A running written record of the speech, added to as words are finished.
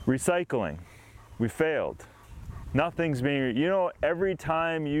Recycling, we failed. Nothing's being, every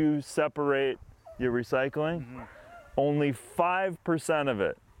time you separate your recycling, only 5% of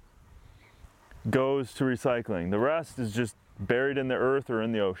it goes to recycling. The rest is just buried in the earth or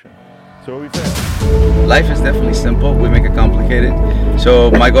in the ocean. So we failed. Life is definitely simple. We make it complicated. So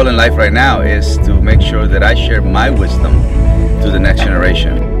my goal in life right now is to make sure that I share my wisdom to the next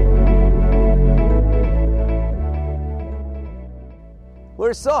generation.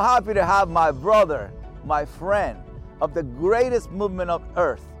 We're so happy to have my brother, my friend of the greatest movement on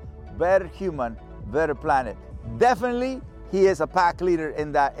earth, Better Human, Better Planet. Definitely, he is a pack leader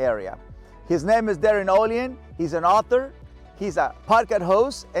in that area. His name is Darin Olien. He's an author, he's a podcast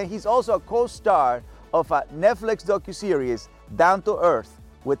host, and he's also a co-star of a Netflix docuseries, Down to Earth,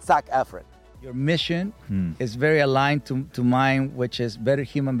 with Zac Efron. Your mission is very aligned to mine, which is Better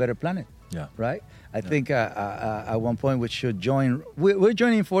Human, Better Planet. Yeah. Right? I think at one point we should join. We're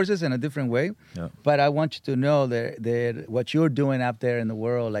joining forces in a different way, but I want you to know that what you're doing out there in the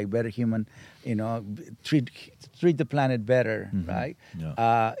world, like Better Human, treat the planet better, right?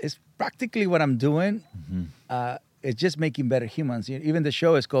 Yeah. It's practically what I'm doing. It's just making better humans. Even the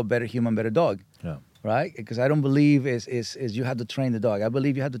show is called Better Human, Better Dog. Yeah. Right? Because I don't believe is you have to train the dog. I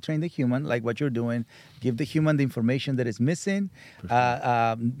believe you have to train the human, like what you're doing. Give the human the information that is missing.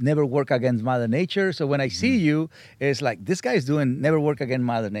 Never work against Mother Nature. So when I see you, it's like, this guy is doing never work against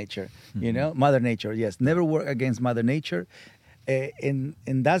Mother Nature. Mother Nature, yes. Never work against Mother Nature. And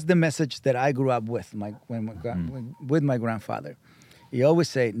that's the message that I grew up with with my grandfather. He always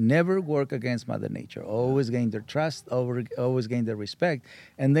say, never work against Mother Nature. Always gain their trust, always gain their respect.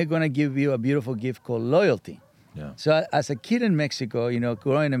 And they're going to give you a beautiful gift called loyalty. Yeah. So as a kid in Mexico,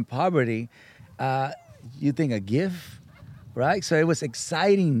 growing in poverty, you think a gift, right? So it was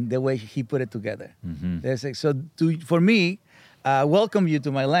exciting the way he put it together. For me, welcome you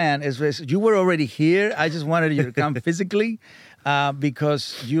to my land. You were already here. I just wanted you to come physically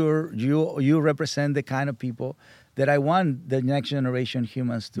because you represent the kind of people that I want the next generation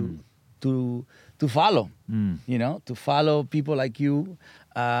humans to follow. To follow people like you,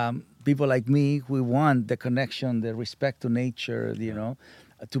 people like me. We want the connection, the respect to nature.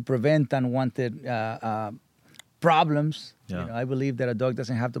 To prevent unwanted problems. I believe that a dog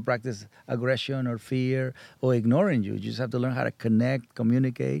doesn't have to practice aggression or fear or ignoring you. You just have to learn how to connect,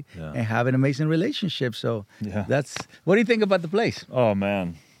 communicate, and have an amazing relationship. So that's. What do you think about the place? Oh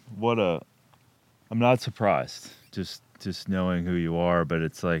man, I'm not surprised. Just knowing who you are, but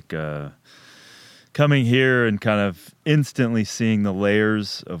it's like coming here and kind of instantly seeing the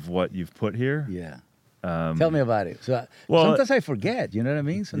layers of what you've put here. Yeah. Tell me about it. So sometimes I forget, you know what I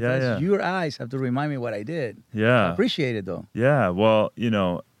mean? Sometimes your eyes have to remind me what I did. Yeah. I appreciate it though. Yeah. Well,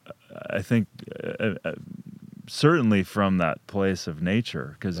 I think certainly from that place of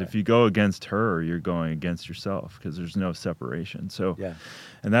nature, because if you go against her, you're going against yourself because there's no separation. So,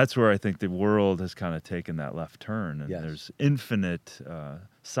 and that's where I think the world has kind of taken that left turn, and there's infinite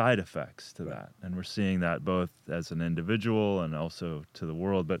side effects to that. And we're seeing that both as an individual and also to the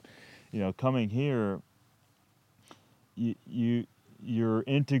world. But, coming here, you're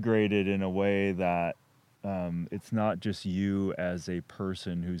integrated in a way that it's not just you as a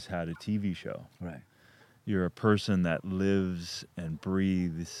person who's had a TV show. Right. You're a person that lives and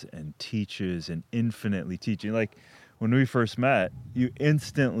breathes and teaches and infinitely teaching. Like when we first met, you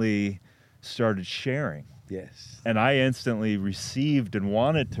instantly started sharing. Yes. And I instantly received and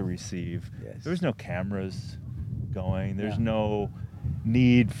wanted to receive. Yes. There was no cameras going. There's no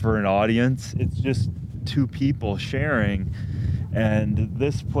need for an audience. It's just two people sharing. And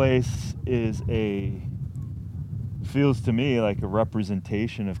this place feels to me like a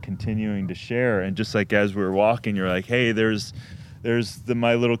representation of continuing to share. And just like as we were walking, you're like, hey, there's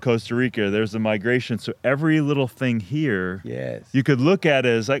my little Costa Rica, there's the migration. So every little thing here, you could look at it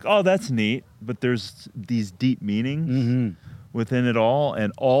as like, oh, that's neat, but there's these deep meanings within it all,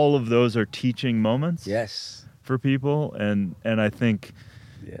 and all of those are teaching moments for people. And I think,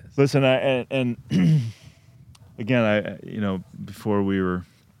 listen, and again, before we were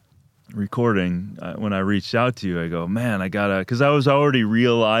recording, when I reached out to you, I go, man, because I was already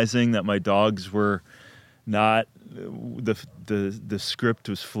realizing that my dogs were not, the script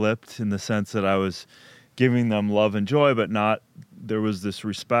was flipped in the sense that I was giving them love and joy, but there was this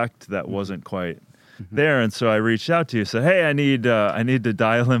respect that wasn't quite there. And so I reached out to you, said, hey, I need to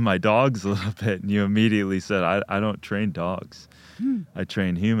dial in my dogs a little bit. And you immediately said, I don't train dogs. I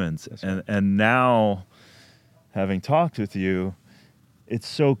train humans. And now, having talked with you, it's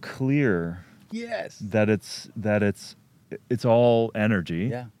so clear that it's all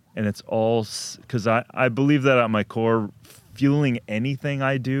energy, and it's all, because I believe that at my core, fueling anything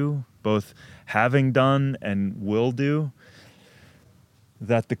I do, both having done and will do,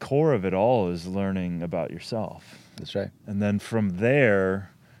 that the core of it all is learning about yourself. That's right. And then from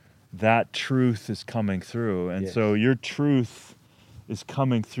there, that truth is coming through. And Yes. so your truth is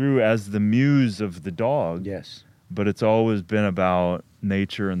coming through as the muse of the dog. Yes. But it's always been about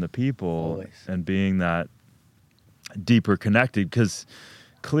nature and the people. Always. And being that deeper connected. Because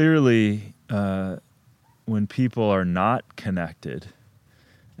clearly, when people are not connected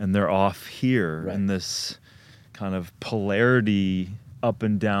and they're off here Right. in this kind of polarity up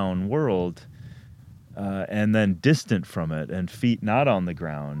and down world, and then distant from it and feet not on the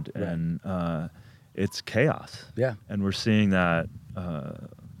ground, Right. and it's chaos. Yeah. And we're seeing that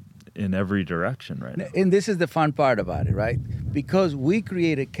in every direction right now. And this is the fun part about it, right? Because we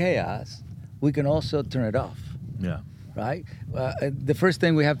created chaos, we can also turn it off. Yeah. Right? The first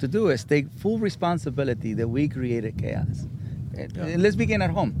thing we have to do is take full responsibility that we created chaos. And let's begin at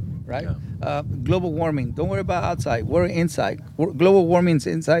home, right? Yeah. Global warming, don't worry about outside, worry inside. Global warming's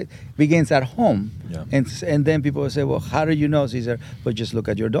inside begins at home. Yeah. And then people will say, well, how do you know, Cesar? But just look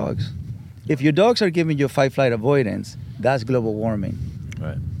at your dogs. If your dogs are giving you fight flight avoidance, that's global warming.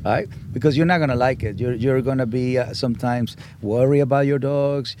 Right. Right? Because you're not going to like it. You're going to be sometimes worry about your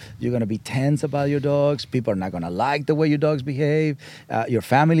dogs. You're going to be tense about your dogs. People are not going to like the way your dogs behave. Your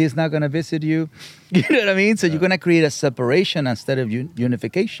family is not going to visit you. You know what I mean? So you're going to create a separation instead of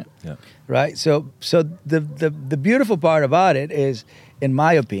unification. Yeah. Right? So the beautiful part about it is, in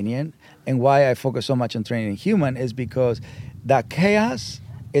my opinion, and why I focus so much on training human is because that chaos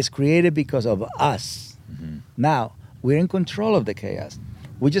is created because of us. Mm-hmm. Now, we're in control of the chaos.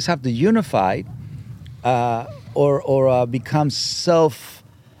 We just have to unify or become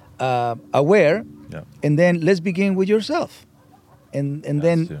self-aware, Yeah. and then let's begin with yourself. And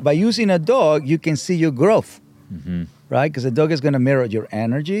then too. by using a dog, you can see your growth, Mm-hmm. right? Because the dog is going to mirror your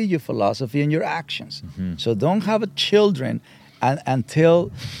energy, your philosophy, and your actions. Mm-hmm. So don't have children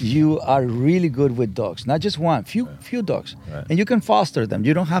until you are really good with dogs. Not just one, few dogs. Right. And you can foster them.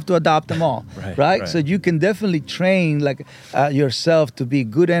 You don't have to adopt them all, Right, right? right. So you can definitely train yourself to be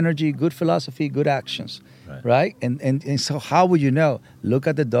good energy, good philosophy, good actions, right? And so how would you know? Look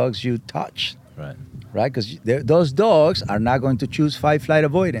at the dogs you touch, Right. right? Because those dogs are not going to choose fight flight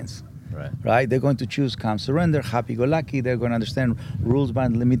avoidance. Right. Right? They're going to choose calm surrender, happy-go-lucky. They're going to understand rules,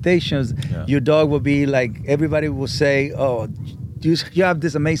 bounds, limitations. Yeah. Your dog will be like, everybody will say, oh, you have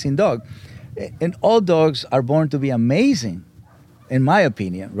this amazing dog. And all dogs are born to be amazing, in my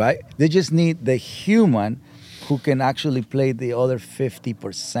opinion, right? They just need the human who can actually play the other 50%.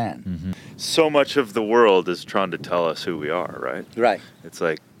 Mm-hmm. So much of the world is trying to tell us who we are, right? Right. It's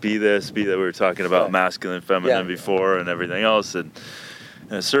like, be this, be that. We were talking about Right. masculine, feminine Yeah. before and everything else. And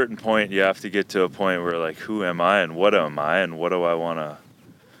at a certain point, you have to get to a point where, like, who am I and what am I and what do I want to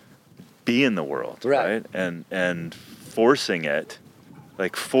be in the world, Right. And forcing it,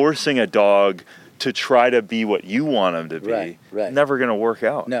 like forcing a dog to try to be what you want him to be, Right. never going to work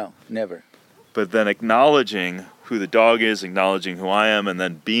out. No, never. But then acknowledging who the dog is, acknowledging who I am, and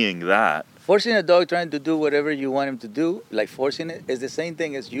then being that. Forcing a dog trying to do whatever you want him to do, like forcing it, is the same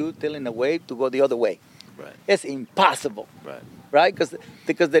thing as you telling a wave to go the other way. Right. It's impossible. Right. Right?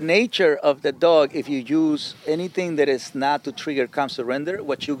 Because the nature of the dog, if you use anything that is not to trigger calm surrender,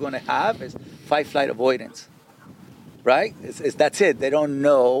 what you're going to have is fight flight avoidance. Right? That's it. They don't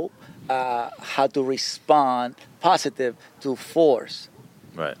know how to respond positive to force.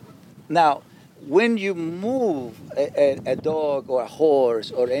 Right. Now, when you move a dog or a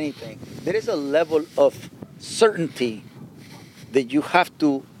horse or anything, there is a level of certainty that you have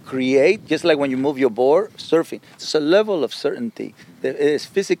to create, just like when you move your board, surfing. It's a level of certainty that is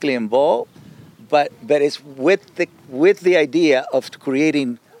physically involved, but it's with the idea of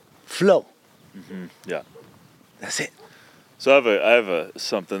creating flow. Mm-hmm. Yeah. That's it. So I have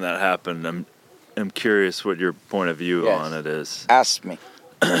something that happened. I'm curious what your point of view Yes. on it is. Ask me.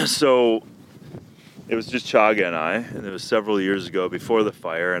 So it was just Chaga and I, and it was several years ago before the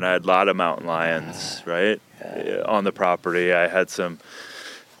fire, and I had a lot of mountain lions, right, on the property.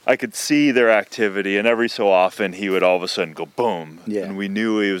 I could see their activity, and every so often he would all of a sudden go boom, and we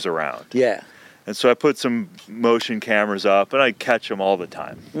knew he was around. Yeah. And so I put some motion cameras up, and I'd catch them all the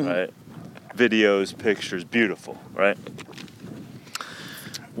time, right? Videos, pictures, beautiful, right?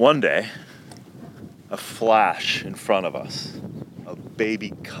 One day, a flash in front of us, a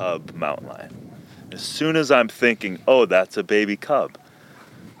baby cub mountain lion. As soon as I'm thinking, oh, that's a baby cub,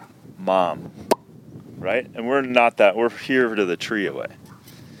 mom, right? And we're here to the tree away.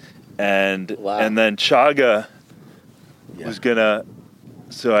 And then Chaga was gonna,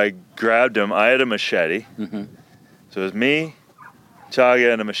 so I grabbed him. I had a machete, So it was me,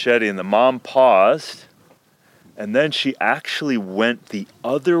 Chaga, and a machete, and the mom paused, and then she actually went the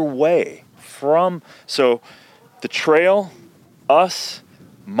other way so the trail, us,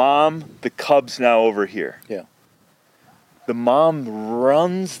 mom, the cubs now over here. Yeah. The mom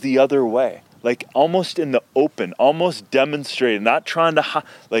runs the other way, like almost in the open, almost demonstrating, not trying to,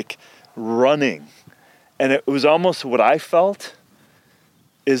 like running. And it was almost what I felt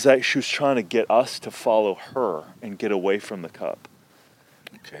is that she was trying to get us to follow her and get away from the cub.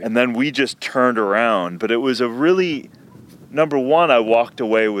 Okay. And then we just turned around. But it was a really, number one, I walked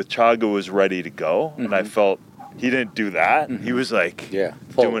away with Chaga was ready to go. And I felt he didn't do that. He was like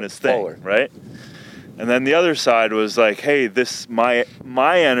doing his thing, right? And then the other side was like, hey, this, my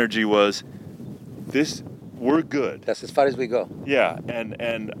energy was, this, we're good. That's as far as we go. Yeah,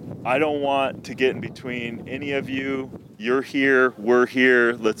 and I don't want to get in between any of you. You're here, we're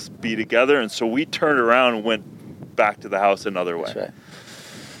here, let's be together. And so we turned around and went back to the house another way. That's right.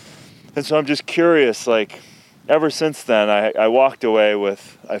 And so I'm just curious, like, ever since then, I walked away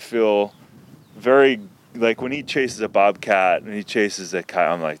with, I feel very, like when he chases a bobcat and he chases a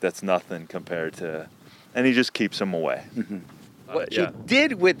coyote, I'm like, that's nothing compared to, and he just keeps them away. What you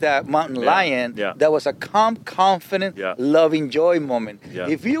did with that mountain lion, yeah. that was a calm, confident, loving joy moment. Yeah.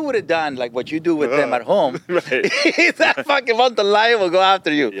 If you would have done like what you do with them at home, Right. that fucking mountain lion will go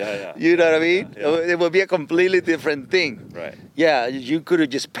after you. Yeah. You know what I mean? Yeah. It will be a completely different thing. Right. Yeah, you could have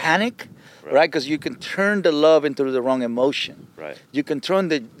just panicked, right? Because you can turn the love into the wrong emotion. Right. You can turn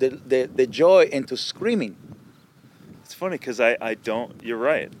the joy into screaming. It's funny because I don't, you're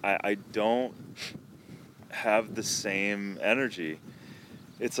right, I don't have the same energy.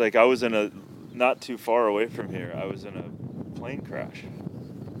 It's like I was not too far away from here, I was in a plane crash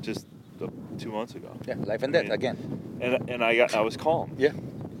just 2 months ago. Yeah, life and death again. And I was calm. Yeah.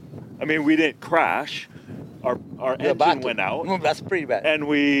 I mean, we didn't crash. Our engine went out. That's pretty bad. And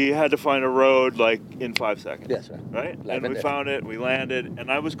we had to find a road like in 5 seconds. That's right. Right? Life and we death. found it, we landed, and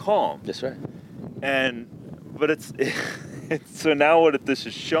I was calm. That's right. But it's so now what this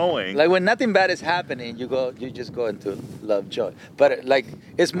is showing. Like when nothing bad is happening, you just go into love, joy. But like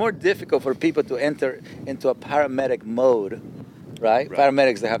it's more difficult for people to enter into a paramedic mode, right?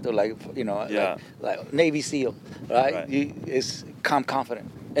 Paramedics, they have to like Navy SEAL, right? It's calm, confident.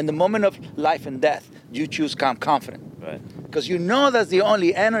 In the moment of life and death, you choose calm, confident. Right. Because you know that's the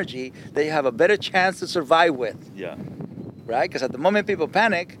only energy that you have a better chance to survive with. Yeah. Right? Because at the moment people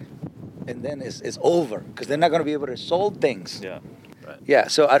panic, and then it's over. Because they're not going to be able to solve things. Yeah. Right. Yeah.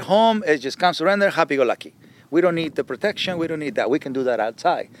 So at home, it's just calm, surrender, happy-go-lucky. We don't need the protection. We don't need that. We can do that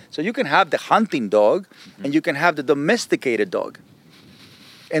outside. So you can have the hunting dog, and you can have the domesticated dog.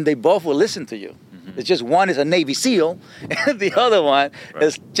 And they both will listen to you. It's just one is a Navy SEAL, and the other one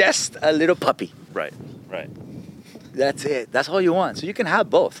is just a little puppy. Right. That's it. That's all you want. So you can have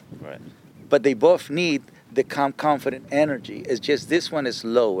both. Right. But they both need the calm, confident energy. It's just this one is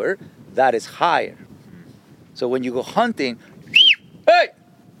lower, that is higher. So when you go hunting, hey!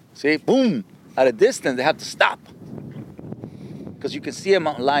 See, boom! At a distance, they have to stop. Because you can see a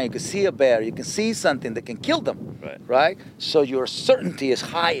mountain lion, you can see a bear, you can see something that can kill them. Right? So your certainty is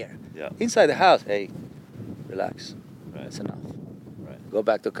higher. Yeah. Inside the house, hey, relax. Right. That's enough. Right. Go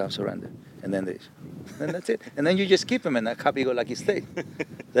back to calm, surrender. And then that's it. And then you just keep them in that happy-go-lucky state.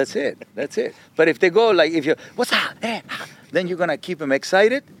 That's it. But if they go like, if you, what's up? Hey, then you're going to keep them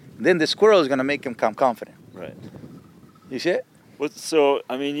excited. Then the squirrel is going to make them calm, confident. Right. You see it? So,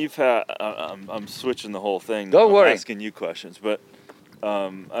 I mean, you've had, I'm switching the whole thing. Don't worry. I'm asking you questions, but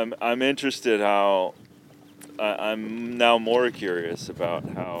I'm interested how, I'm now more curious about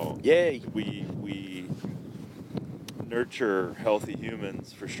how we nurture healthy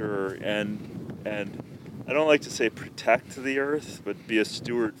humans for sure, and I don't like to say protect the earth, but be a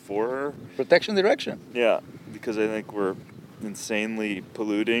steward for her. Protection direction. Yeah, because I think we're insanely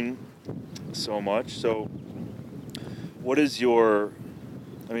polluting so much. So what is I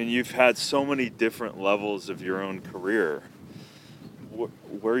mean, you've had so many different levels of your own career.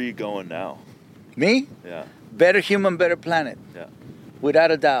 Where are you going now? Me? Yeah. Better human, better planet. Yeah.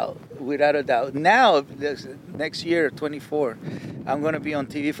 Without a doubt. Now, next year, 24, I'm going to be on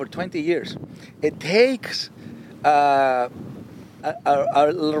TV for 20 years. It takes around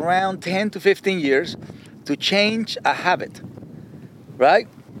 10 to 15 years to change a habit, right?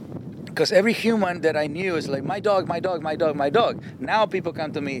 Because every human that I knew is like, my dog. Now people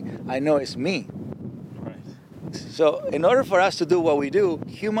come to me, I know it's me. Right. So in order for us to do what we do,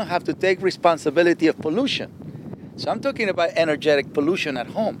 humans have to take responsibility of pollution. So I'm talking about energetic pollution at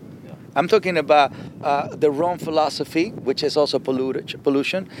home. I'm talking about the wrong philosophy, which is also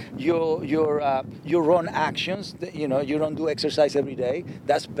pollution. Your own actions. You know, you don't do exercise every day.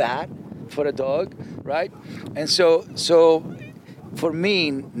 That's bad for a dog, right? And so for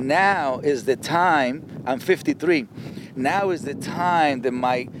me, now is the time. I'm 53. Now is the time that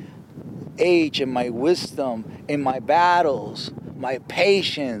my age and my wisdom and my battles, my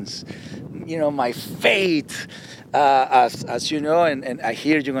patience, you know, my faith, as you know, and I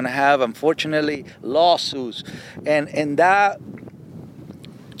hear you're going to have, unfortunately, lawsuits, and that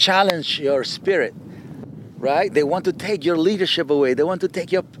challenge your spirit, right? They want to take your leadership away. They want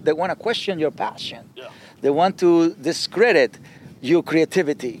to question your passion. Yeah. They want to discredit your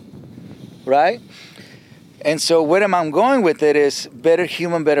creativity, right? And so where I'm going with it is better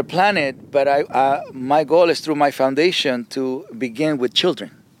human, better planet. But my goal is through my foundation to begin with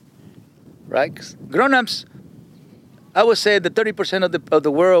children, right? 'Cause grown-ups, I would say that 30% of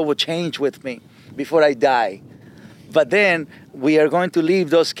the world will change with me before I die. But then we are going to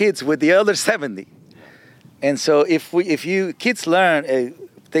leave those kids with the other 70. And so if you kids learn,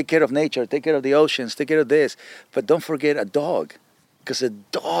 take care of nature, take care of the oceans, take care of this, but don't forget a dog, because a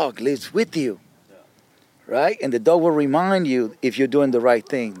dog lives with you. Right? And the dog will remind you if you're doing the right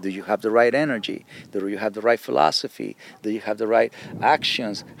thing. Do you have the right energy? Do you have the right philosophy? Do you have the right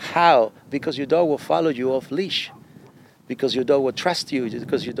actions? How? Because your dog will follow you off leash. Because your dog will trust you.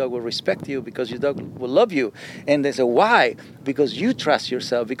 Because your dog will respect you. Because your dog will love you. And they say, why? Because you trust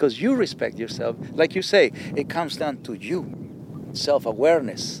yourself. Because you respect yourself. Like you say, it comes down to you.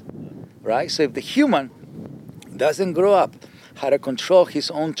 Self-awareness. Right? So if the human doesn't grow up how to control his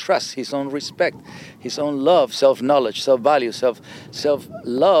own trust, his own respect, his own love, self-knowledge, self-value,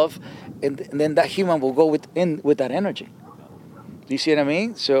 self-love, and then that human will go with that energy. Do you see what I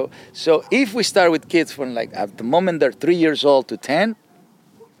mean? So if we start with kids from like at the moment they're 3 years old to 10,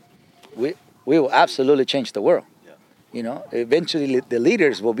 we will absolutely change the world. Yeah. You know, eventually the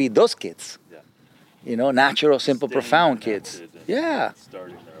leaders will be those kids. Yeah. You know, natural, simple, profound kids. Yeah.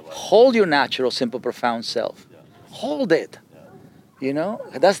 Starting their life. Hold your natural, simple, profound self. Yeah. Hold it. You know,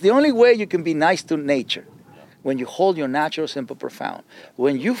 that's the only way you can be nice to nature. When you hold your natural, simple, profound.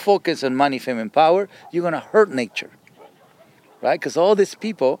 When you focus on money, fame, and power, you're going to hurt nature. Right? Because all these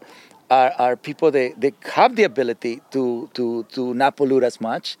people are people, they have the ability to not pollute as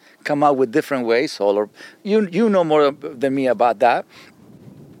much, come out with different ways. You know more than me about that.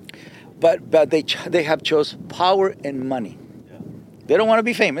 But they have chose power and money. They don't want to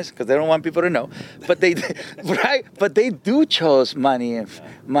be famous because they don't want people to know, but they right. But they do chose money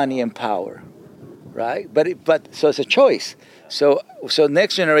and power, right? But so it's a choice. So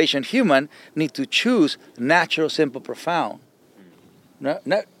next generation human need to choose natural, simple, profound. No,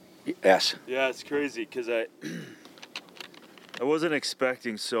 yes. Yeah, it's crazy because I wasn't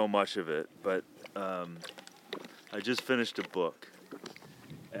expecting so much of it, but I just finished a book,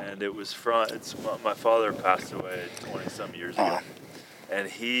 and it was my father passed away 20-some years ago. And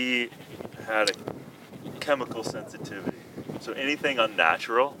he had a chemical sensitivity. So anything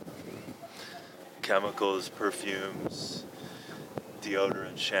unnatural, chemicals, perfumes,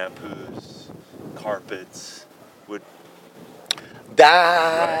 deodorant, shampoos, carpets, would...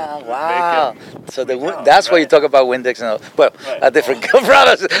 Wow. So that's why you talk about Windex and all. Well, a different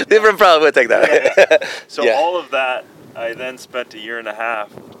products. Different product. We'll take that. Yeah. So all of that, I then spent a year and a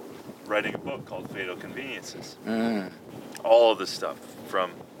half writing a book called Fatal Conveniences. All of this stuff,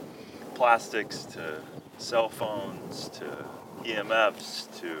 from plastics to cell phones to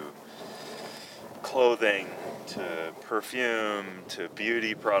EMFs to clothing to perfume to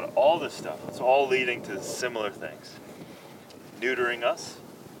beauty product, all this stuff. It's all leading to similar things. Neutering us,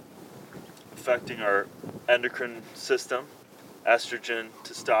 affecting our endocrine system, estrogen,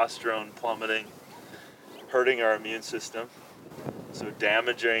 testosterone plummeting, hurting our immune system, so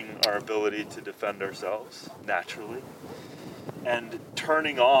damaging our ability to defend ourselves naturally, and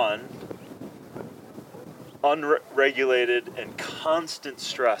turning on unregulated and constant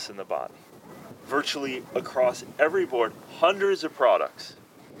stress in the body. Virtually across every board, hundreds of products,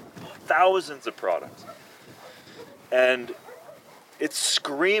 thousands of products. And it's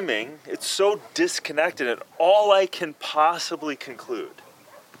screaming, it's so disconnected, and all I can possibly conclude,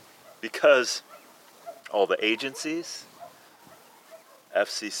 because all the agencies,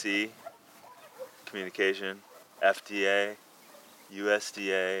 FCC, communication, FDA,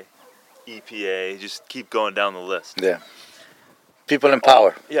 USDA, EPA, just keep going down the list. Yeah. People in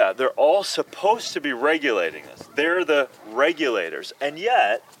power. Yeah, they're all supposed to be regulating us. They're the regulators. And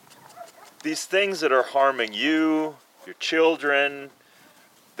yet, these things that are harming you, your children,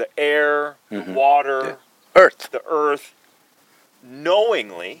 the air, the water, the earth,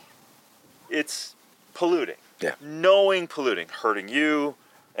 knowingly, it's polluting. Yeah. Knowing polluting, hurting you,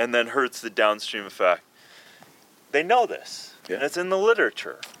 and then hurts the downstream effect. They know this, and it's in the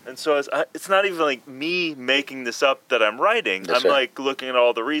literature. And so it's not even like me making this up that I'm writing. That's I'm right. like looking at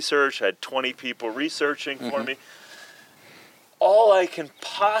all the research. I had 20 people researching for me. All I can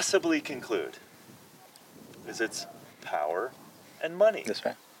possibly conclude is it's power and money. That's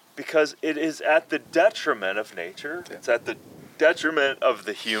right. Because it is at the detriment of nature. Yeah. It's at the detriment of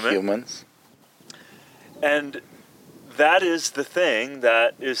the human. Humans. And that is the thing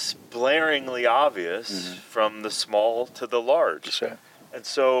that is blaringly obvious from the small to the large. That's right. And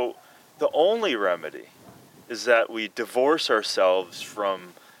so the only remedy is that we divorce ourselves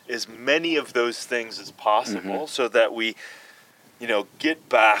from as many of those things as possible so that we, get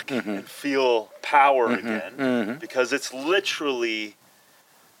back and feel power again, because it's literally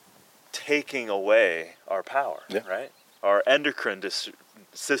taking away our power, right? Our endocrine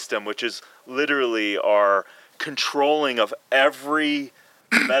system, which is literally our controlling of every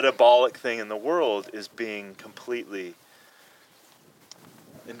metabolic thing in the world, is being completely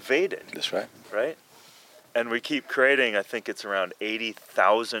invaded. That's right. Right? And we keep creating, I think it's around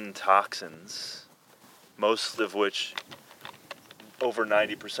 80,000 toxins, most of which, over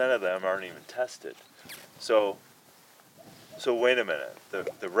 90% of them aren't even tested. So wait a minute.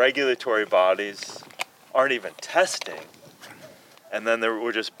 The regulatory bodies aren't even testing, and then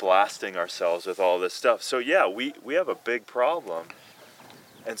we're just blasting ourselves with all this stuff. So yeah, we have a big problem.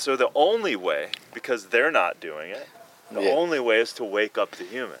 And so the only way, because they're not doing it, the only way is to wake up the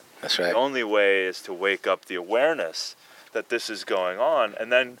human. That's right. The only way is to wake up the awareness that this is going on.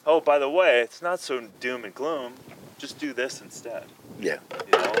 And then, oh, by the way, it's not so doom and gloom. Just do this instead. Yeah.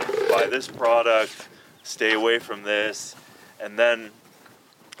 Buy this product, stay away from this, and then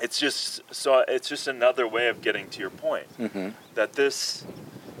it's just another way of getting to your point. That this,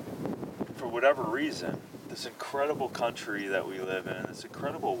 for whatever reason, this incredible country that we live in, this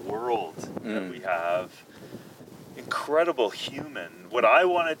incredible world that we have, incredible human, what I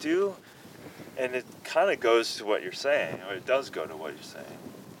want to do, and it kind of goes to what you're saying, or it does go to what you're saying,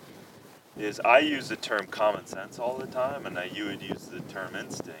 is I use the term common sense all the time, and you would use the term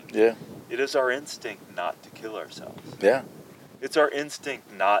instinct. Yeah. It is our instinct not to kill ourselves. Yeah. It's our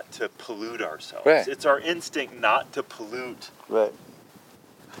instinct not to pollute ourselves. Right. It's our instinct not to pollute. Right.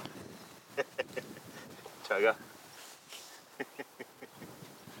 Chaga.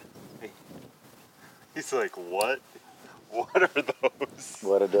 He's like, what? What are those?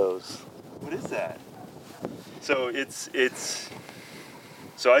 What are those? What is that? So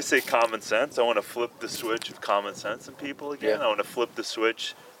so I say common sense. I want to flip the switch of common sense in people again. Yeah. I want to flip the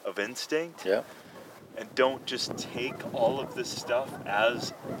switch of instinct. Yeah. And don't just take all of this stuff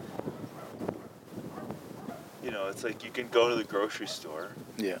as, it's like you can go to the grocery store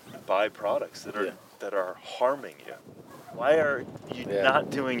and buy products that are harming you. Why are you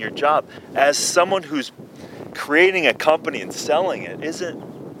not doing your job? As someone who's creating a company and selling it,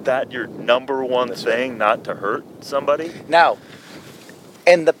 isn't that your number one thing, not to hurt somebody? Now,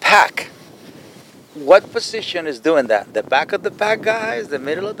 in the pack, what position is doing that? The back of the pack guys, the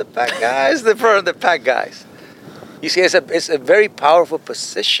middle of the pack guys, the front of the pack guys? You see, it's a very powerful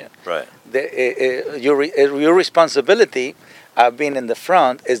position. Right. Your responsibility, being in the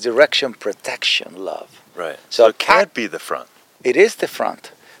front, is direction, protection, love. Right. So it can't be the front. It is the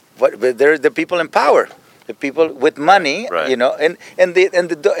front, but there's the people in power, the people with money, Right. and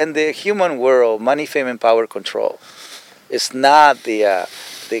the human world, money, fame, and power control. It's not the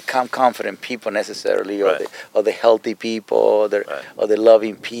confident people necessarily, or the healthy people, or the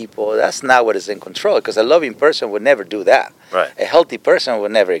loving people. That's not what is in control. Because a loving person would never do that. Right. A healthy person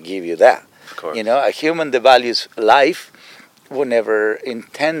would never give you that. Of course. A human that values life would never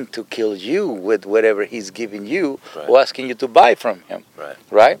intend to kill you with whatever he's giving you or asking you to buy from him. Right.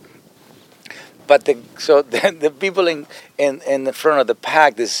 Right. But the people in the front of the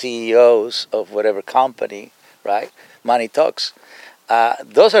pack, the CEOs of whatever company, right? Money talks.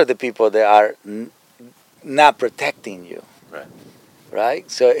 Those are the people that are not protecting you. Right. Right?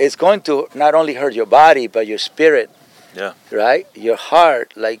 So it's going to not only hurt your body, but your spirit. Yeah. Right? Your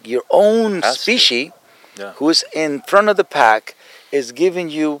heart, like your own species, who's in front of the pack, is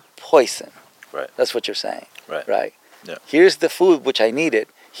giving you poison. Right. That's what you're saying. Right. Right? Yeah. Here's the food which I needed.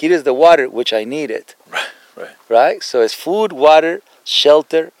 Here is the water which I needed. Right. Right. Right? So it's food, water,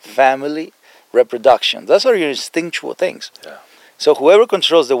 shelter, family, reproduction. Those are your instinctual things. Yeah. So whoever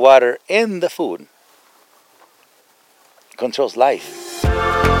controls the water and the food controls life. So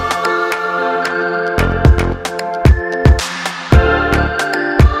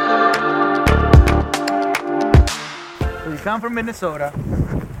you come from Minnesota.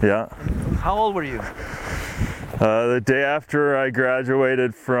 Yeah. How old were you? The day after I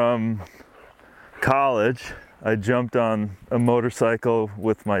graduated from college, I jumped on a motorcycle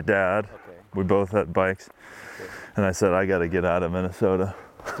with my dad. Okay. We both had bikes. Okay. And I said, I got to get out of Minnesota.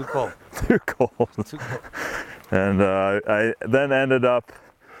 Too cold. Too cold. Too cold. And I then ended up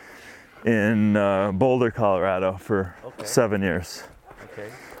in Boulder, Colorado for 7 years,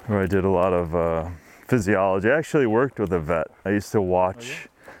 Okay. where I did a lot of physiology. I actually worked with a vet. I used to watch.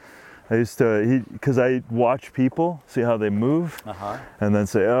 Because I watch people, see how they move, and then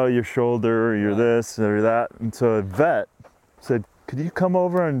say, oh, your shoulder, you're this, or that. And so a vet said, could you come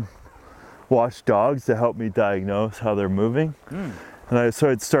over and watch dogs to help me diagnose how they're moving? And so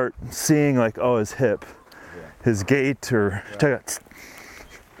I'd start seeing like, oh, his hip, his gait, or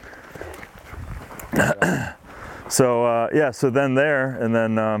so then there, and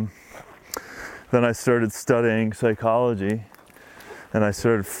then I started studying psychology. And I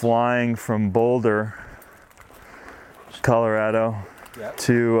started flying from Boulder, Colorado,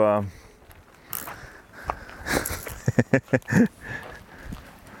 to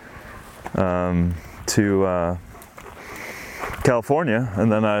California. And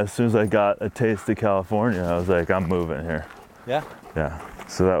then as soon as I got a taste of California, I was like, I'm moving here. Yeah? Yeah.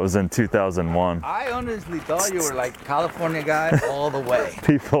 So that was in 2001. I honestly thought you were like California guy all the way.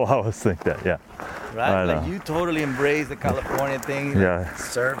 People always think that, yeah. Right? Like you totally embrace the California thing. Yeah.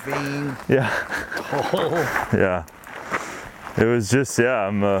 Surfing. Yeah. Oh. Yeah. It was just,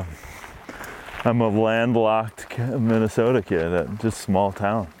 I'm a landlocked Minnesota kid, just small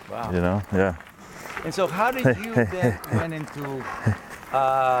town. Wow. You know? Yeah. And so how did you then went into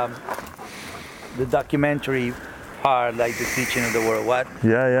the documentary part, like the teaching of the world? What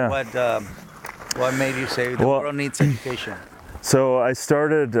made you say the world needs education? So I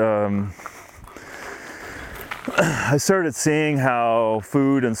started seeing how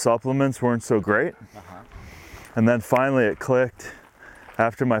food and supplements weren't so great. And then finally it clicked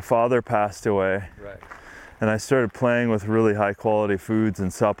after my father passed away. Right. And I started playing with really high quality foods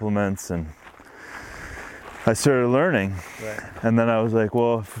and supplements, and I started learning. Right. And then I was like,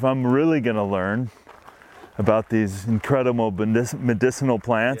 well, if I'm really gonna learn about these incredible medicinal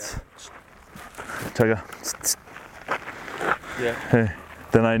plants, then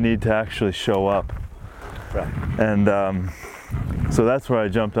I need to actually show up. Right. And so that's where I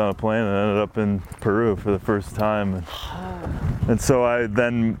jumped on a plane and ended up in Peru for the first time. And so I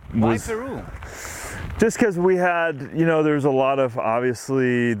then was... Why Peru? Just because we had, there's a lot of,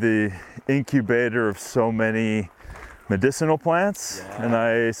 obviously, the incubator of so many medicinal plants. Yeah. And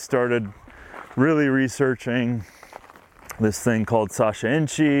I started really researching this thing called Sasha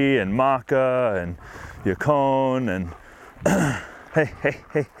Inchi and Maca and Yacon and hey.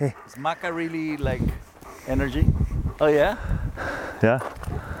 Is Maca really like energy? Oh yeah? Yeah.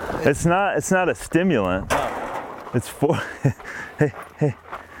 It's not a stimulant. No. It's for hey.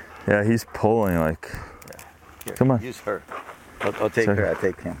 Yeah, he's pulling like. Here, come on. Use her. I'll take her. I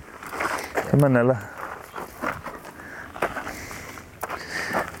take him. Come on, Nella.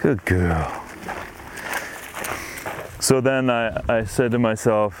 Good girl. So then I said to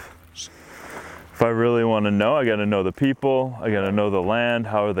myself, if I really want to know, I got to know the people, I got to know the land,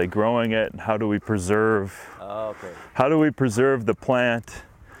 how are they growing it, and how do we preserve how do we preserve the plant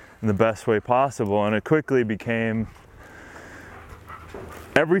in the best way possible? And it quickly became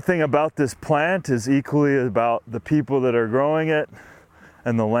everything about this plant is equally about the people that are growing it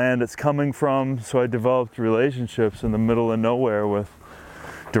and the land it's coming from. So I developed relationships in the middle of nowhere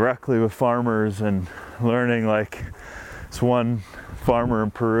directly with farmers, and learning like this one farmer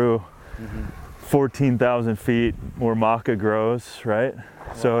in Peru, 14,000 feet where maca grows, right?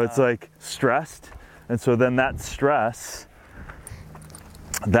 Wow. So it's like stressed. And so then that stress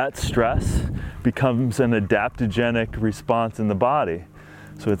becomes an adaptogenic response in the body.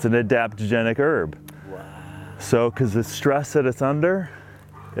 So it's an adaptogenic herb. Wow. So because the stress that it's under,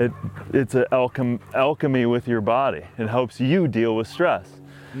 it's an alchemy with your body. It helps you deal with stress.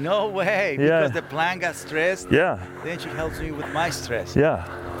 No way, because the plant got stressed. Yeah. Then she helps me with my stress. Yeah.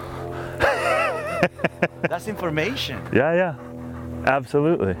 That's information. Yeah,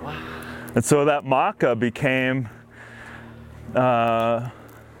 absolutely. Wow. And so that maca became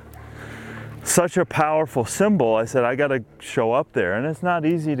such a powerful symbol. I said, I got to show up there, and it's not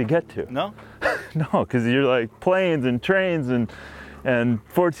easy to get to. No? No, because you're like planes and trains and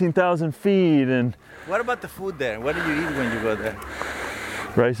 14,000 feet and. What about the food there? What do you eat when you go there?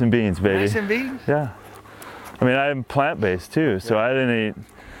 Rice and beans, baby. Rice and beans? Yeah. I mean, I'm plant-based too, so I didn't eat,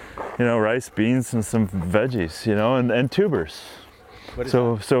 rice, beans, and some veggies, and tubers. What is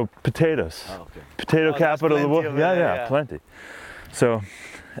so that? So potatoes. Oh, okay. Potato capital of the world. Yeah, yeah, plenty. So,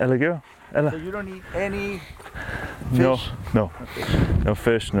 elegio. So you don't eat any fish? No Okay. no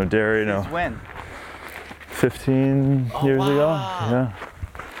fish, no dairy, no. Since when? 15 years ago. Yeah.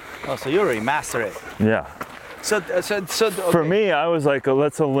 Oh, so you already mastered it. Yeah. So okay. For me, I was like,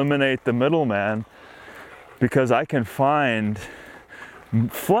 let's eliminate the middleman, because I can find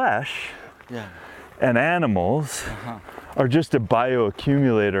flesh Yeah. and animals are just a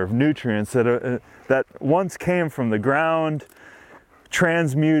bioaccumulator of nutrients that once came from the ground,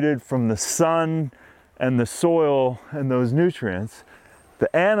 transmuted from the sun and the soil and those nutrients.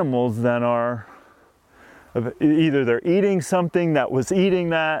 The animals then are either they're eating something that was eating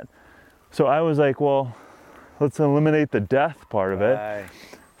that. So I was like, well, let's eliminate the death part of it, Right.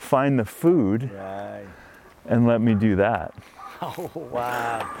 find the food, Right. and let me do that. Oh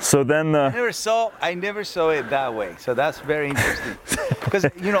wow. So then I never saw it that way. So that's very interesting. Because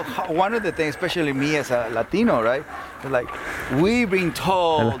one of the things, especially me as a Latino, right? Like we've been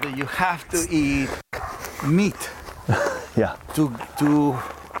told that you have to eat meat yeah, to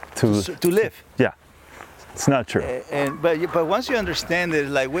live. yeah, it's not true. But once you understand it,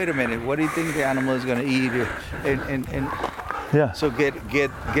 like, wait a minute, what do you think the animal is going to eat? And Yeah. so get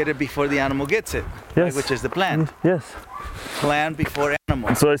it before the animal gets it, Yes. right? Which is the plan. Yes. Plan before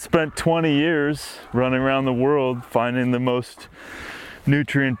animal. So I spent 20 years running around the world finding the most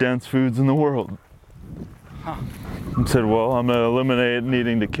nutrient-dense foods in the world. And said, well, I'm gonna eliminate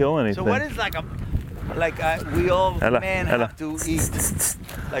needing to kill anything. So what is we all men have to eat?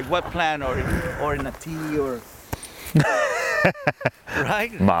 Like what plant or in a tea or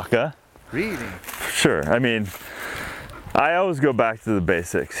right? Maca. Really? Sure. I mean, I always go back to the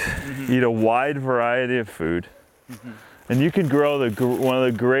basics. Eat a wide variety of food. And you can grow one of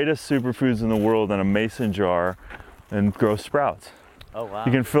the greatest superfoods in the world in a mason jar and grow sprouts. Oh wow.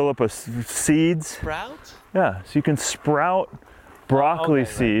 You can fill up seeds. Sprouts? Yeah, so you can sprout broccoli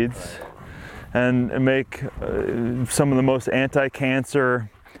seeds and make some of the most anti-cancer,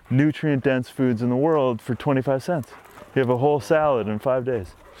 nutrient-dense foods in the world for 25 cents. You have a whole salad in 5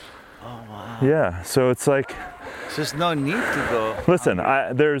 days. Oh wow. Yeah, so it's like... So there's no need to go. Listen,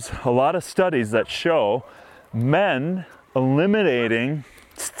 there's a lot of studies that show men eliminating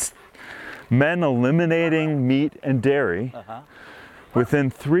meat and dairy, within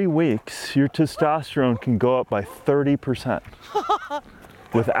 3 weeks, your testosterone can go up by 30%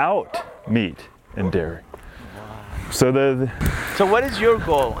 without meat and dairy. Wow. So what is your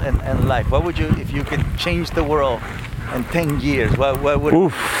goal in life? What would you, if you could change the world in 10 years, what would...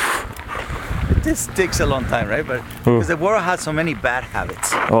 Oof. This takes a long time, right? But because the world has so many bad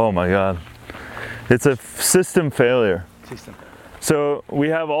habits. Oh my God. It's a system failure. System. So we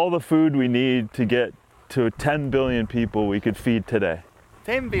have all the food we need to get to 10 billion people we could feed today.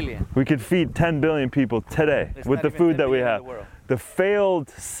 10 billion? We could feed 10 billion people today with the food that we have. The failed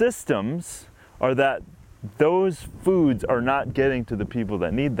systems are that those foods are not getting to the people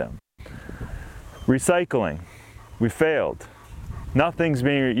that need them. Recycling, we failed. Nothing's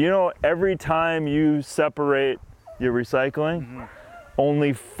being, every time you separate your recycling,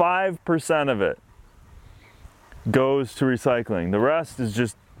 only 5% of it goes to recycling. The rest is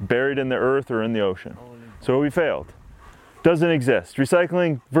just buried in the earth or in the ocean. So we failed. Doesn't exist.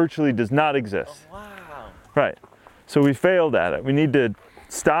 Recycling virtually does not exist. Oh, wow. Right. So we failed at it. We need to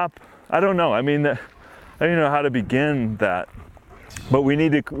stop. I don't know. I mean, I don't know how to begin that. But we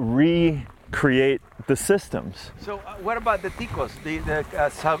need to recreate the systems. So what about the ticos,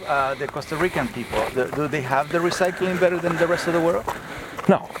 the Costa Rican people? Do they have the recycling better than the rest of the world?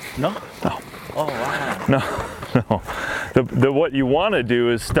 No. No? No. Oh, wow. No. What you want to do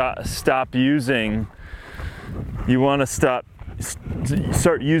is stop using. You want to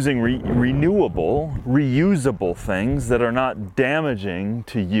start using renewable, reusable things that are not damaging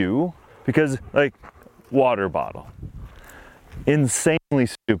to you, because like water bottle, insanely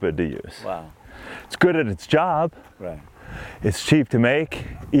stupid to use. Wow. It's good at its job. Right. It's cheap to make,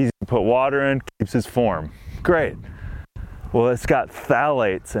 easy to put water in, keeps its form. Great. Well, it's got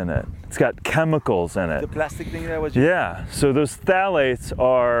phthalates in it. It's got chemicals in it. The plastic thing that was... Yeah, so those phthalates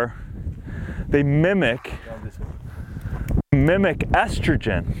they mimic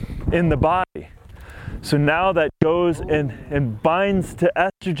estrogen in the body. So now that goes and binds to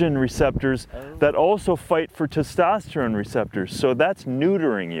estrogen receptors that also fight for testosterone receptors. So that's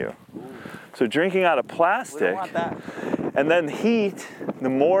neutering you. So drinking out of plastic, We don't want that. and then heat, the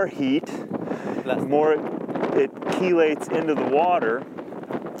more heat, the more it chelates into the water.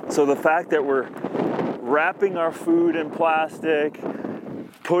 So the fact that we're wrapping our food in plastic,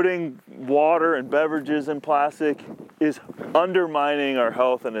 putting water and beverages in plastic, is undermining our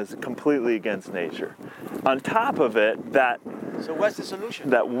health and is completely against nature. On top of it, So what's the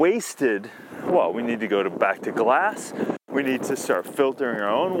solution? that wasted, well, we need to go back to glass. We need to start filtering our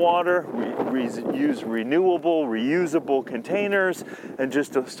own water, use renewable, reusable containers, and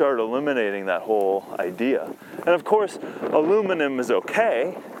just to start eliminating that whole idea. And of course, aluminum is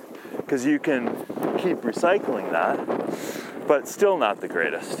okay, because you can keep recycling that, but still not the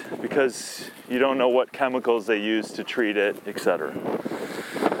greatest, because you don't know what chemicals they use to treat it, etc.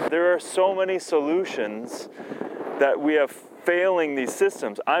 There are so many solutions that we have failing these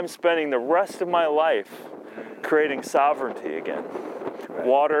systems. I'm spending the rest of my life creating sovereignty again. Right.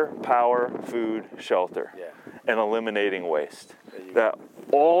 Water, power, food, shelter, and eliminating waste. That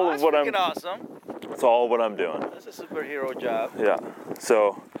all of what I'm. Awesome. That's all what I'm doing. That's a superhero job. Yeah.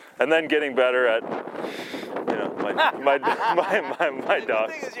 So, and then getting better at, my The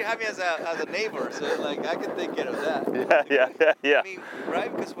dogs. thing is, you have me as a neighbor, so like I can take care of that. Yeah. I mean,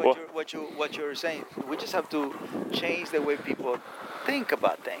 right? Because what you're saying, we just have to change the way people think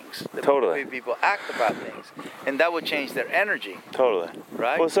about things, the way people act about things, and that will change their energy. Totally.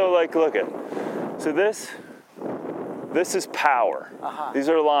 Right. Well, so like, look at, so this is power. These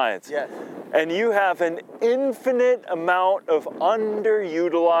are lines. Yes. And you have an infinite amount of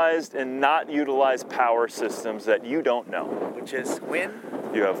underutilized and not utilized power systems that you don't know. Which is wind.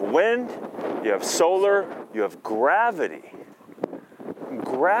 You have wind, you have solar, you have gravity.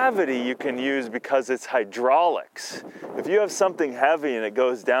 Gravity you can use because it's hydraulics. If you have something heavy and it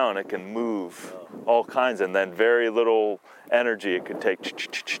goes down, it can move all kinds, and then very little energy it could take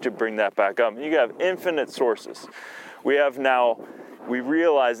to bring that back up. You have infinite sources. We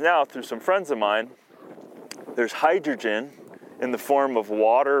realize now through some friends of mine, there's hydrogen in the form of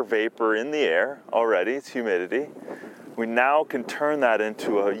water vapor in the air already, it's humidity. We now can turn that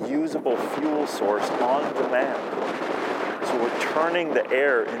into a usable fuel source on demand. So we're turning the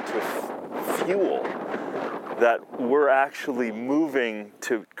air into fuel that we're actually moving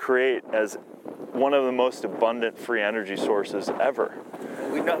to create as one of the most abundant free energy sources ever.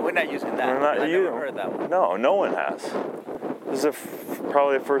 We're not using that. I've never heard that one. No one has. This is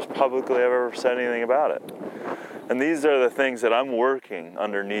probably the first publicly I've ever said anything about it. And these are the things that I'm working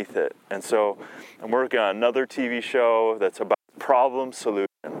underneath it. And so I'm working on another TV show that's about problem solution.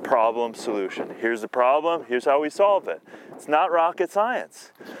 Here's the problem, here's how we solve it. It's not rocket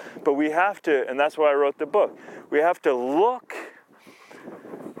science. But we have to, and that's why I wrote the book, we have to look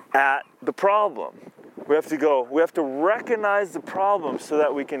at the problem. We have to recognize the problem so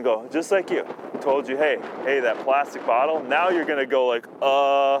that we can go, just like you. I told you, hey, that plastic bottle, now you're gonna go like,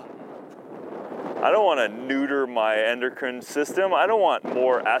 I don't wanna neuter my endocrine system. I don't want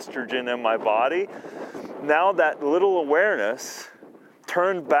more estrogen in my body. Now that little awareness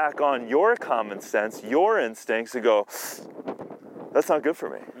turned back on your common sense, your instincts to go, that's not good for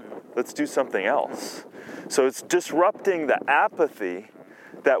me. Let's do something else. So it's disrupting the apathy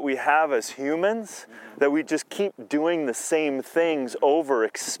that we have as humans, that we just keep doing the same things over,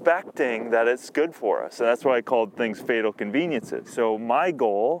 expecting that it's good for us. And that's why I called things fatal conveniences. So my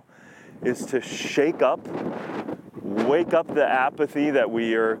goal is to wake up the apathy that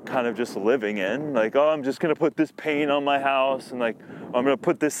we are kind of just living in. Like, I'm just gonna put this paint on my house, and like, I'm gonna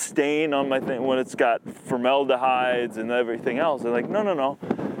put this stain on my thing when it's got formaldehydes and everything else. They're like, no.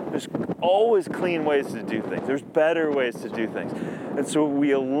 There's always clean ways to do things. There's better ways to do things. And so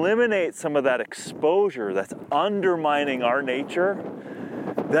we eliminate some of that exposure that's undermining our nature.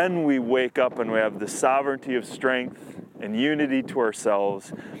 Then we wake up and we have the sovereignty of strength and unity to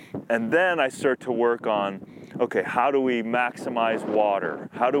ourselves. And then I start to work on, okay, how do we maximize water?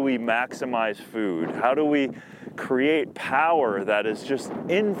 How do we maximize food? How do we create power that is just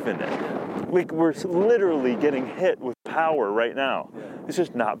infinite? We're literally getting hit with power right now. It's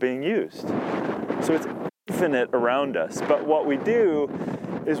just not being used. So it's infinite around us. But what we do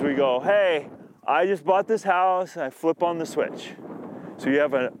is we go, hey, I just bought this house, and I flip on the switch. So you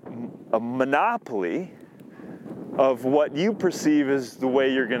have a monopoly of what you perceive as the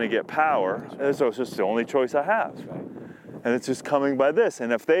way you're going to get power. And so it's just the only choice I have. And it's just coming by this.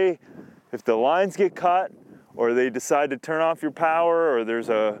 And if the lines get cut, or they decide to turn off your power, or there's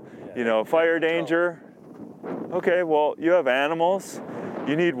a fire danger, okay, well, you have animals,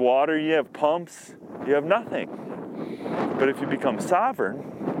 you need water, you have pumps, you have nothing. But if you become sovereign,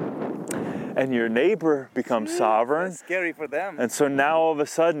 and your neighbor becomes sovereign, that's scary for them. And so now all of a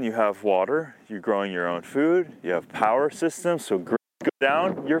sudden you have water, you're growing your own food, you have power systems, so go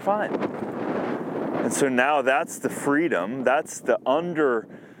down, you're fine. And so now that's the freedom, that's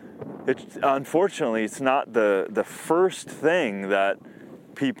unfortunately, it's not the first thing that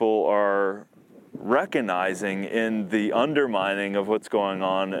people are recognizing in the undermining of what's going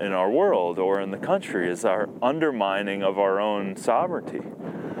on in our world or in the country is our undermining of our own sovereignty.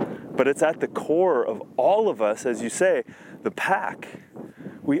 But it's at the core of all of us, as you say, the pack.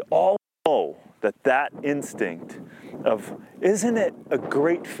 We all know that instinct of, isn't it a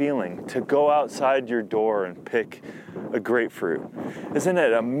great feeling to go outside your door and pick a grapefruit? Isn't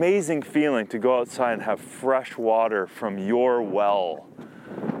it an amazing feeling to go outside and have fresh water from your well,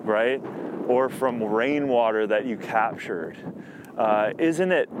 right? Or from rainwater that you captured?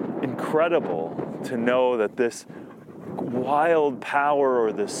 Isn't it incredible to know that this wild power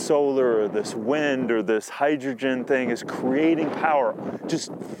or this solar or this wind or this hydrogen thing is creating power,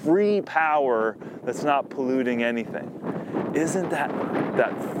 just free power that's not polluting anything? Isn't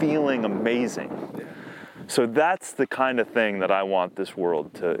that feeling amazing? So that's the kind of thing that I want this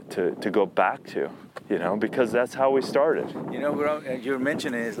world to go back to, because that's how we started. You're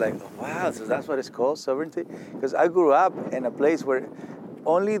mentioning it's like, wow, so that's what it's called, sovereignty? Because I grew up in a place where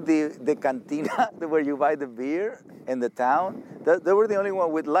only the cantina where you buy the beer in the town, they were the only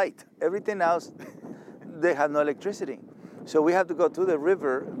one with light. Everything else, they had no electricity. So we have to go to the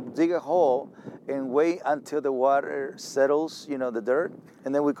river, dig a hole, and wait until the water settles, the dirt,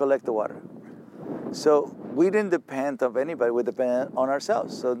 and then we collect the water. So we didn't depend on anybody, we depended on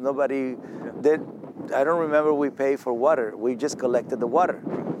ourselves. So nobody did, I don't remember we paid for water. We just collected the water,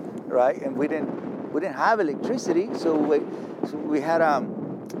 right? And we didn't have electricity, so we had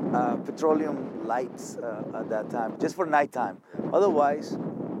petroleum lights at that time, just for nighttime. Otherwise,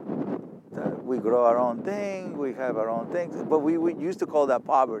 we grow our own thing, we have our own things, but we used to call that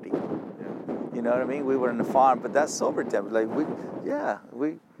poverty. You know what I mean? We were in the farm, but that's sovereignty. Like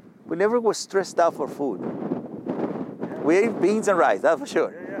we never were stressed out for food. We ate beans and rice, that's for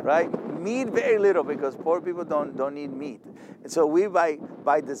sure, right? Meat, very little, because poor people don't need meat. And so we,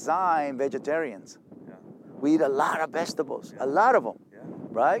 by design, vegetarians. Yeah. We eat a lot of vegetables, a lot of them,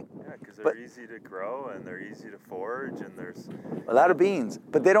 right? Yeah, because they're easy to grow and they're easy to forage and there's... A lot of beans,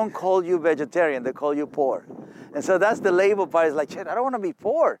 but they don't call you vegetarian, they call you poor. And so that's the label part, is like, shit, I don't want to be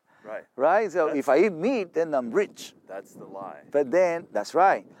poor. Right? So if I eat meat, then I'm rich. That's the lie. But then, that's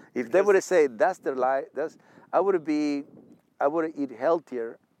right. If they would have said, that's the lie, I would eat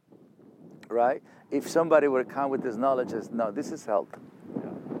healthier, right? If somebody would come with this knowledge as, no, this is health. Yeah.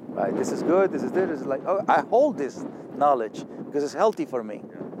 Right? This is good, this is this. It's like, oh, I hold this knowledge because it's healthy for me.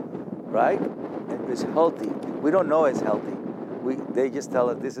 Yeah. Right? And it's healthy. We don't know it's healthy. They just tell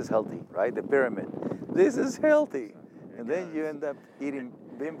us this is healthy, right? The pyramid. This is healthy. And then you end up eating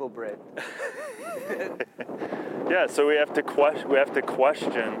bimbo bread. Yeah, so we have to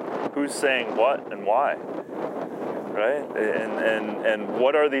question who's saying what and why, right? And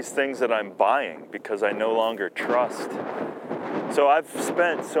what are these things that I'm buying because I no longer trust? So I've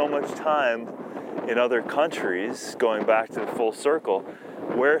spent so much time in other countries, going back to the full circle,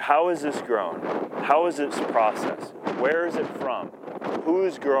 how is this grown? How is this processed? Where is it from?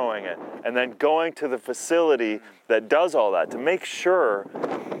 Who's growing it? And then going to the facility that does all that to make sure,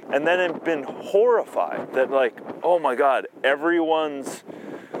 and then I've been horrified that, like, oh my God, everyone's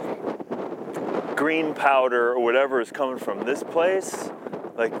green powder or whatever is coming from this place.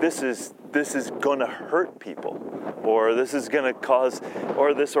 Like, this is gonna hurt people, or this is gonna cause,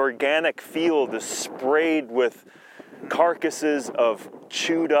 or this organic field is sprayed with carcasses of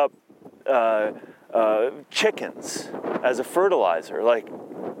chewed up chickens as a fertilizer. Like,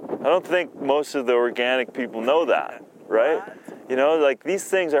 I don't think most of the organic people know that, right? Like, these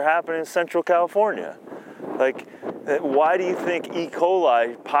things are happening in Central California. Like, why do you think E.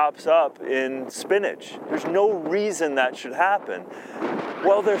 coli pops up in spinach? There's no reason that should happen.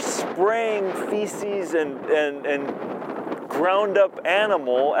 Well, they're spraying feces and ground up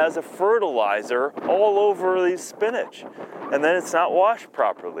animal as a fertilizer all over the spinach. And then it's not washed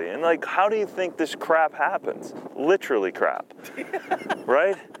properly. And, like, how do you think this crap happens? Literally crap,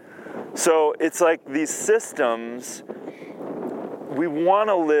 right? So it's like these systems, we want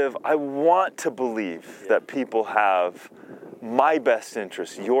to live, I want to believe that people have my best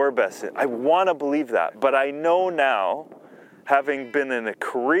interest, your best interest. I want to believe that. But I know now, having been in a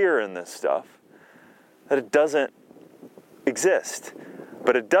career in this stuff, that it doesn't exist.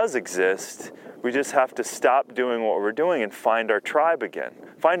 But it does exist. We just have to stop doing what we're doing and find our tribe again.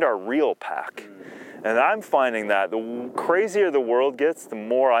 Find our real pack. And I'm finding that the crazier the world gets, the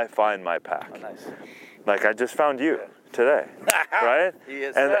more I find my pack. Oh, nice. Like, I just found you today, right?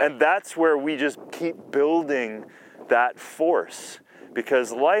 Yes, and that's where we just keep building that force,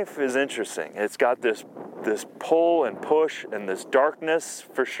 because life is interesting. It's got this pull and push and this darkness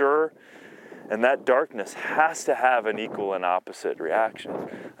for sure. And that darkness has to have an equal and opposite reaction.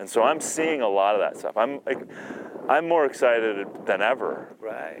 And so I'm seeing a lot of that stuff. I'm more excited than ever.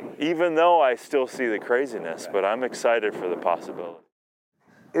 Right. Even though I still see the craziness, but I'm excited for the possibility.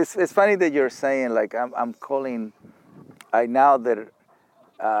 It's funny that you're saying, like, I'm calling, now that,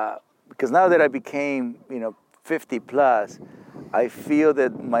 because now that I became, 50 plus, I feel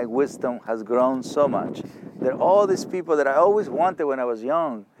that my wisdom has grown so much that all these people that I always wanted when I was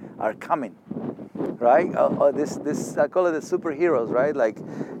young are coming, right? This I call it the superheroes, right? Like,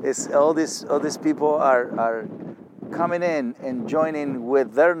 it's all these people are coming in and joining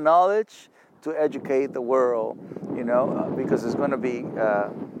with their knowledge to educate the world, because it's going to be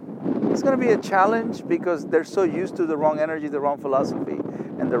a challenge because they're so used to the wrong energy, the wrong philosophy,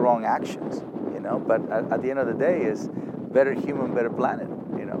 and the wrong actions, But at the end of the day, is better human, better planet,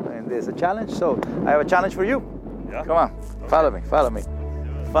 And there's a challenge. So I have a challenge for you. Yeah. Come on, follow me. Follow me.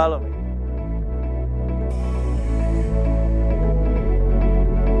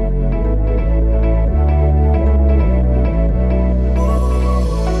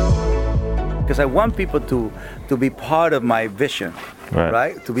 Because I want people to be part of my vision,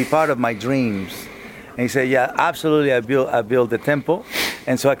 right? To be part of my dreams. And he said, yeah, absolutely, I built the temple.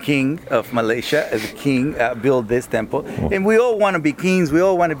 And so a king of Malaysia, as a king, built this temple. And we all want to be kings. We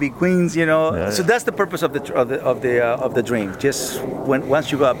all want to be queens, So that's the purpose of the dream. Just once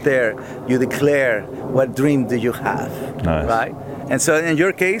you go up there, you declare what dream do you have, right? And so in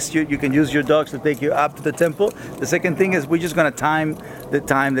your case, you can use your dogs to take you up to the temple. The second thing is we're just going to time the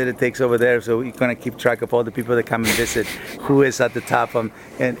time that it takes over there. So we're going to keep track of all the people that come and visit, who is at the top,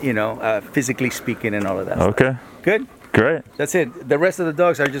 and physically speaking and all of that. Okay. Stuff. Good? Great. That's it. The rest of the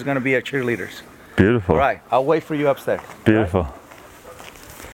dogs are just going to be our cheerleaders. Beautiful. All right. I'll wait for you upstairs. Beautiful.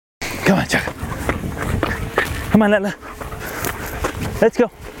 Right? Come on, Chaka. Come on, Lila. Let's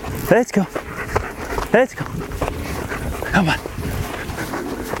go. Let's go. Let's go. Come on.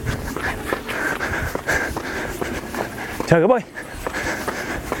 Chaka boy.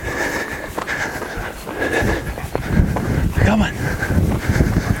 Come on.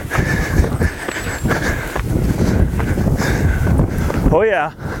 Oh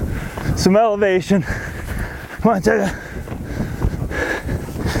yeah, some elevation. Come on, Chaka.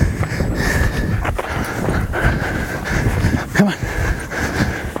 Come on.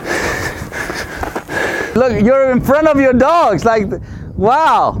 Look, you're in front of your dogs. Like,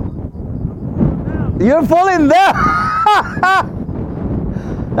 wow. You're pulling them.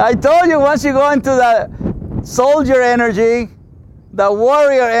 I told you, once you go into the soldier energy, the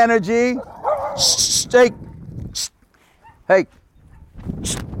warrior energy. Hey.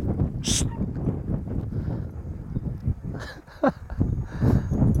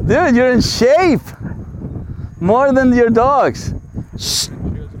 Dude, you're in shape. More than your dogs.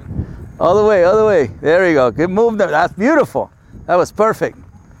 All the way. There you go. Good move. That's beautiful. That was perfect.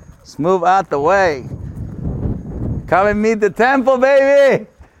 Let's move out the way. Come and meet the temple, baby.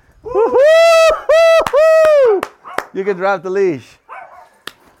 Woo-hoo! You can drop the leash.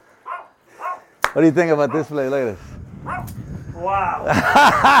 What do you think about this place? Look at this. Wow.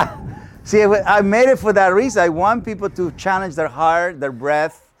 See, I made it for that reason. I want people to challenge their heart, their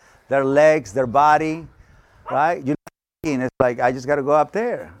breath, their legs, their body, right? It's like, I just got to go up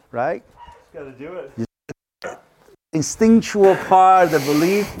there, right? Just got to do it. Instinctual part, the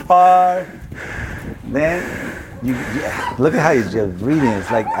belief part. Then, look at how he's just breathing.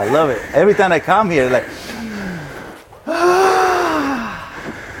 It's like, I love it. Every time I come here, like,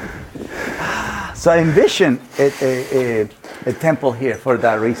 so I envisioned a temple here for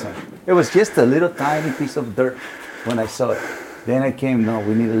that reason. It was just a little tiny piece of dirt when I saw it. Then I came, no,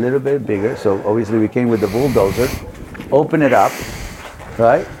 we need a little bit bigger. So obviously we came with the bulldozer, open it up,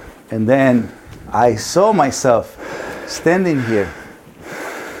 right? And then I saw myself standing here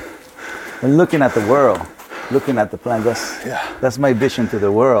and looking at the world, looking at the planet. That's my vision to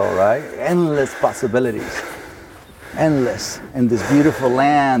the world, right? Endless possibilities, endless. And this beautiful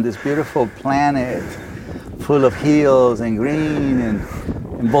land, this beautiful planet, full of hills and green and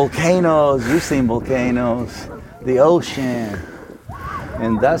volcanoes. You've seen volcanoes, the ocean,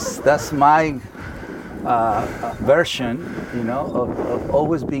 and that's my version, of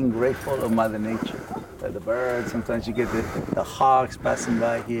always being grateful of Mother Nature. Like the birds, sometimes you get the hawks passing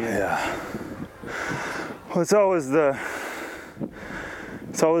by here. Yeah. Well, it's always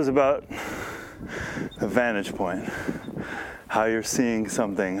about the vantage point, how you're seeing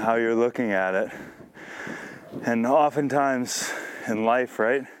something, how you're looking at it. And oftentimes in life,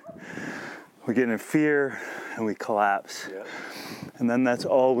 right, we get in fear and we collapse. Yeah. And then that's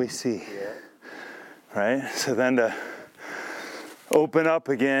all we see. Yeah. Right? So then to open up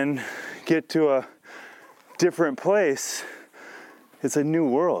again, get to a different place, It's a new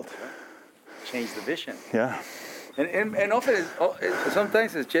world. Change the vision. Yeah. And often,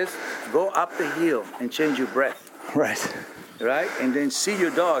 sometimes it's just go up the hill and change your breath. Right. Right? And then see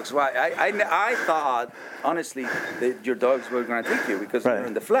your dogs. Why? I thought, honestly, that your dogs were going to take you because you're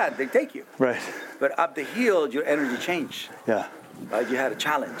in the flat, they take you. Right. But up the hill, your energy changed. Yeah. Right? You had a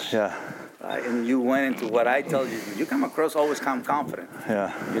challenge. Yeah. Right? And you went into what I told you. You come across always confident.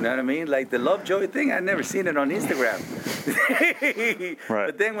 Yeah. You know what I mean? Like the love joy thing, I've never seen it on Instagram. Right.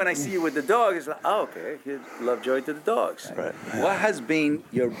 But then when I see you with the dog, it's like, oh, okay, here's love joy to the dogs. Right. What has been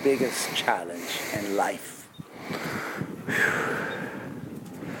your biggest challenge in life?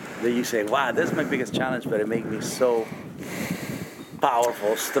 That you say, wow, this is my biggest challenge, but it makes me so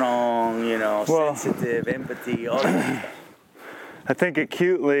powerful, strong, sensitive, empathy, all that stuff. I think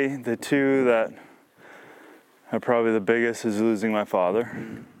acutely, the two that are probably the biggest is losing my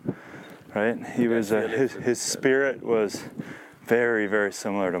father. Right? He was his spirit was very, very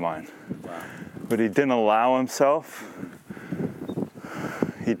similar to mine. Wow. But he didn't allow himself.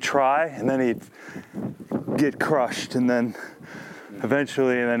 He'd try, and then he'd get crushed, and then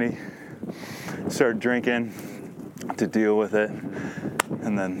eventually, he started drinking to deal with it,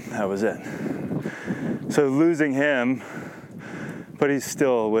 and then that was it. So losing him, but he's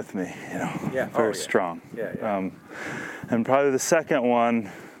still with me, very strong. Yeah. And probably the second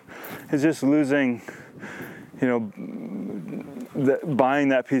one is just losing, buying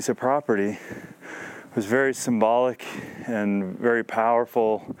that piece of property was very symbolic and very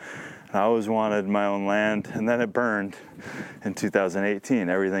powerful. I always wanted my own land, and then it burned in 2018,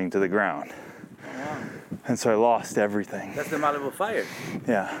 everything to the ground. Oh, wow. And so I lost everything. That's the Malibu fire.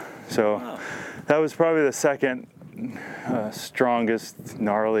 Yeah, so that was probably the second strongest,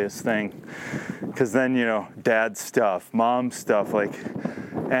 gnarliest thing. Because then, dad's stuff, mom's stuff, like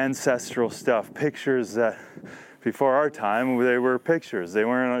ancestral stuff, pictures that before our time, they were pictures, they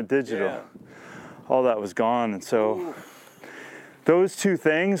weren't digital. Yeah. All that was gone, and so those two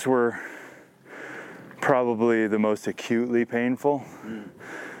things were probably the most acutely painful,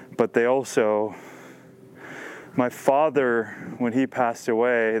 but they also, my father, when he passed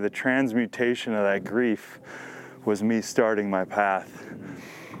away, the transmutation of that grief was me starting my path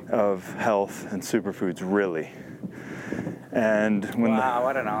of health and superfoods, really. And when wow,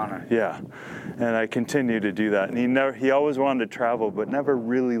 what an honor. Yeah, and I continue to do that. And he always wanted to travel, but never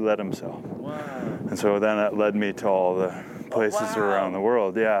really let himself. Wow. And so then that led me to all the places around the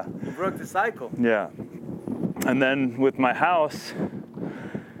world. Yeah. You broke the cycle. Yeah. And then with my house,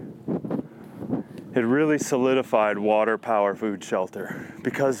 it really solidified water, power, food, shelter,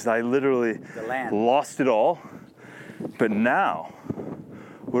 because I literally lost it all. But now,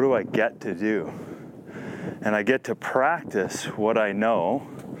 what do I get to do? And I get to practice what I know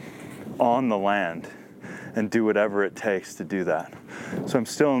on the land and do whatever it takes to do that. So I'm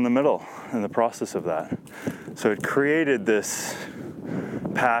still in the process of that. So it created this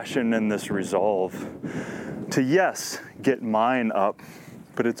passion and this resolve to, yes, get mine up,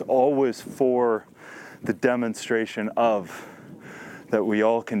 but it's always for the demonstration of that we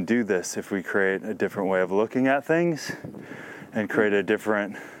all can do this if we create a different way of looking at things and create a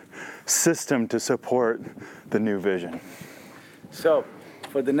different system to support the new vision. So,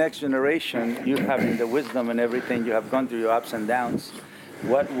 for the next generation, you having the wisdom and everything, you have gone through your ups and downs.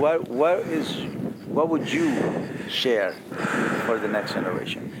 What would you share for the next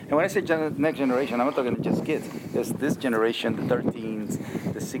generation? And when I say next generation, I'm not talking just kids. There's this generation, the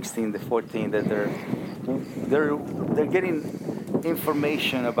 13s, the 16, the 14, that they're getting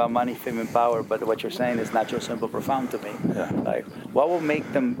information about money, fame, and power, but what you're saying is natural, simple, profound to me. Yeah. Like, what will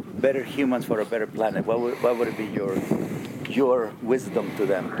make them better humans for a better planet? What would it be your wisdom to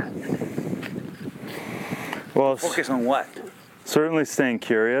them? Well, focus on what? Certainly staying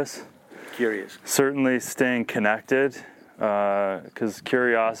curious. Curious. Certainly staying connected, because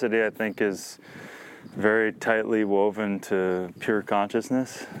curiosity, I think, is very tightly woven to pure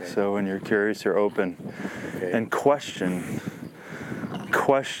consciousness. Okay. So when you're curious, you're open. Okay. And question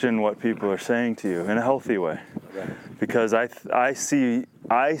what people are saying to you in a healthy way. Okay. Because I see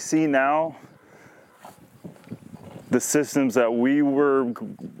now the systems that we were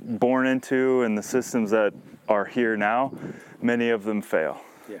born into and the systems that are here now, many of them fail.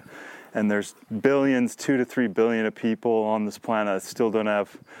 Yeah. And there's billions, 2 to 3 billion of people on this planet that still don't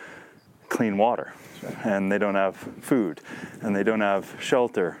have clean water. Right. And they don't have food, and they don't have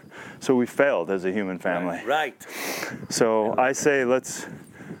shelter. So we failed as a human family. Right. So I say let's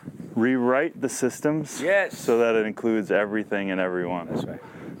rewrite the systems so that it includes everything and everyone. That's right.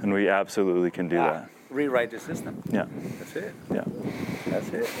 And we absolutely can do that. Rewrite the system. Yeah. That's it. Yeah. That's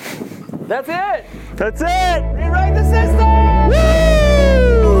it. That's it. That's it. Rewrite the system.